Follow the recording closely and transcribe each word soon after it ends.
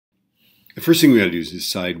The first thing we got to do is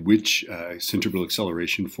decide which centripetal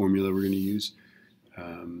acceleration formula we're going to use.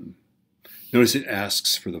 Notice it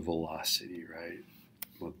asks for the velocity, right?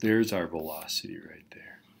 Well, there's our velocity right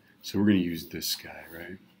there. So we're going to use this guy,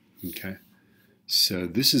 right? Okay. So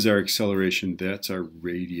this is our acceleration. That's our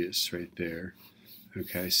radius right there.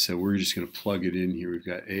 Okay, so we're just going to plug it in here. We've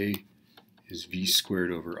got A is v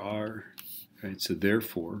squared over r, right? So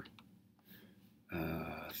therefore,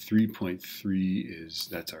 3.3 is,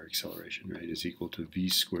 that's our acceleration, right, is equal to v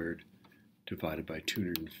squared divided by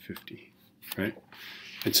 250, right?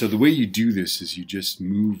 And so the way you do this is you just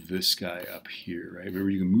move this guy up here, right? Remember,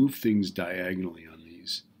 you can move things diagonally on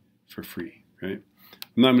these for free, right?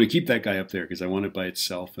 I'm going to keep that guy up there because I want it by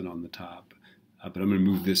itself and on the top, but I'm going to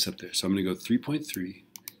move this up there. So I'm going to go 3.3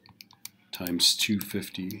 times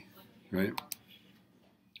 250, right?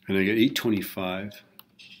 And I get 825,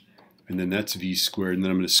 and then that's v squared, and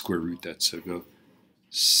then I'm going to square root that. So go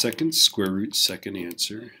second square root, second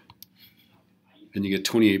answer, and you get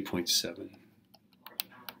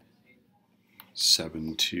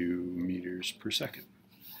 28.772 meters per second.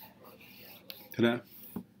 Ta-da!